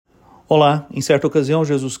Olá, em certa ocasião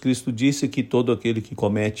Jesus Cristo disse que todo aquele que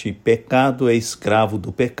comete pecado é escravo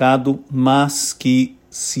do pecado, mas que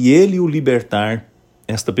se ele o libertar,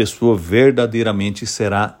 esta pessoa verdadeiramente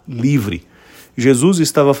será livre. Jesus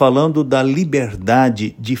estava falando da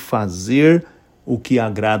liberdade de fazer o que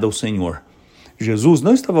agrada ao Senhor. Jesus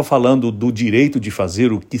não estava falando do direito de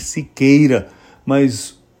fazer o que se queira,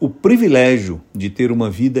 mas o privilégio de ter uma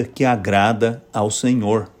vida que agrada ao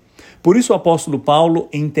Senhor. Por isso o apóstolo Paulo,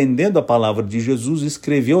 entendendo a palavra de Jesus,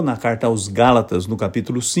 escreveu na carta aos Gálatas, no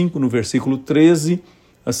capítulo 5, no versículo 13,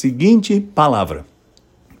 a seguinte palavra: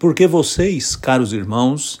 porque vocês, caros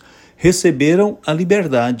irmãos, receberam a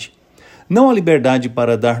liberdade. Não a liberdade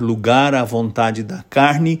para dar lugar à vontade da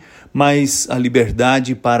carne, mas a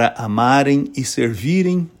liberdade para amarem e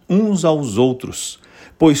servirem uns aos outros.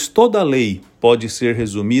 Pois toda a lei pode ser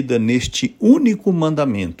resumida neste único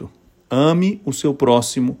mandamento: ame o seu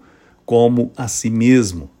próximo como a si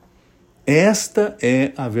mesmo. Esta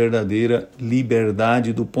é a verdadeira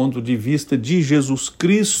liberdade do ponto de vista de Jesus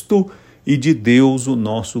Cristo e de Deus, o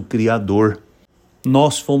nosso Criador.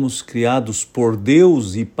 Nós fomos criados por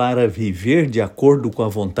Deus e para viver de acordo com a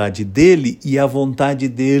vontade dele, e a vontade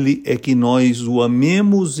dele é que nós o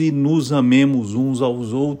amemos e nos amemos uns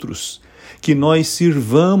aos outros, que nós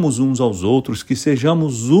sirvamos uns aos outros, que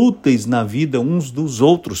sejamos úteis na vida uns dos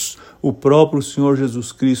outros. O próprio Senhor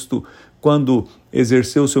Jesus Cristo, quando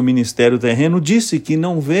exerceu seu ministério terreno, disse que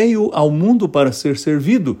não veio ao mundo para ser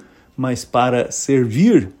servido, mas para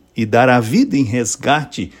servir e dar a vida em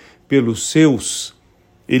resgate pelos seus.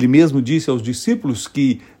 Ele mesmo disse aos discípulos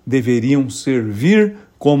que deveriam servir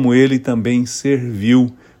como ele também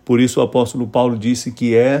serviu. Por isso o apóstolo Paulo disse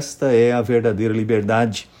que esta é a verdadeira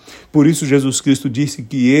liberdade. Por isso Jesus Cristo disse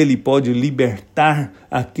que ele pode libertar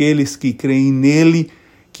aqueles que creem nele,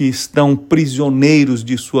 que estão prisioneiros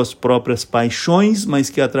de suas próprias paixões, mas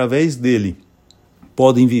que através dele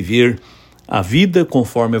podem viver a vida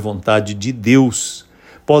conforme a vontade de Deus.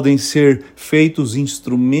 Podem ser feitos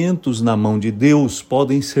instrumentos na mão de Deus,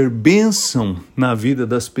 podem ser bênção na vida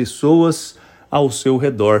das pessoas ao seu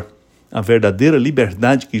redor. A verdadeira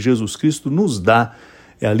liberdade que Jesus Cristo nos dá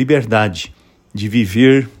é a liberdade de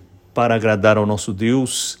viver para agradar ao nosso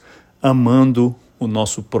Deus, amando o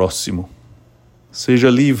nosso próximo. Seja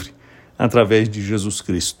livre através de Jesus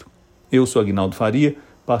Cristo. Eu sou Aguinaldo Faria,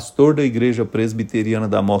 pastor da Igreja Presbiteriana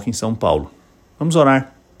da Moca em São Paulo. Vamos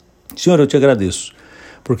orar. Senhor, eu te agradeço,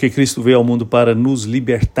 porque Cristo veio ao mundo para nos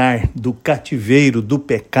libertar do cativeiro, do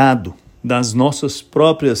pecado, das nossas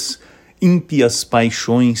próprias ímpias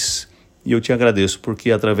paixões. E eu te agradeço,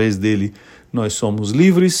 porque através dele nós somos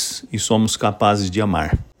livres e somos capazes de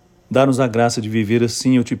amar. Dá-nos a graça de viver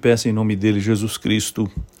assim, eu te peço em nome dele, Jesus Cristo.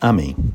 Amém.